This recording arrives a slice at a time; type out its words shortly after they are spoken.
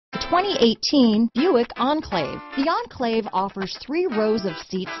2018 Buick Enclave. The Enclave offers 3 rows of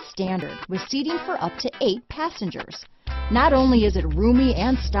seats standard, with seating for up to 8 passengers. Not only is it roomy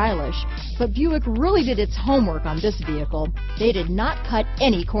and stylish, but Buick really did its homework on this vehicle. They did not cut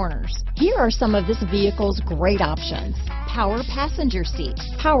any corners. Here are some of this vehicle's great options: power passenger seat,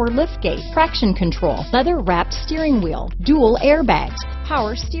 power liftgate, traction control, leather-wrapped steering wheel, dual airbags,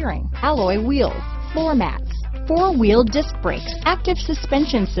 power steering, alloy wheels, floor mats, 4-wheel disc brakes, active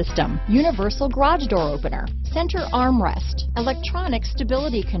suspension system, universal garage door opener, center armrest, electronic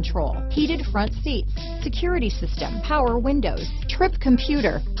stability control, heated front seats, security system, power windows, trip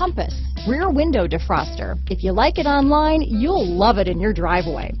computer, compass, rear window defroster. If you like it online, you'll love it in your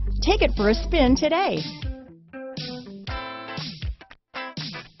driveway. Take it for a spin today.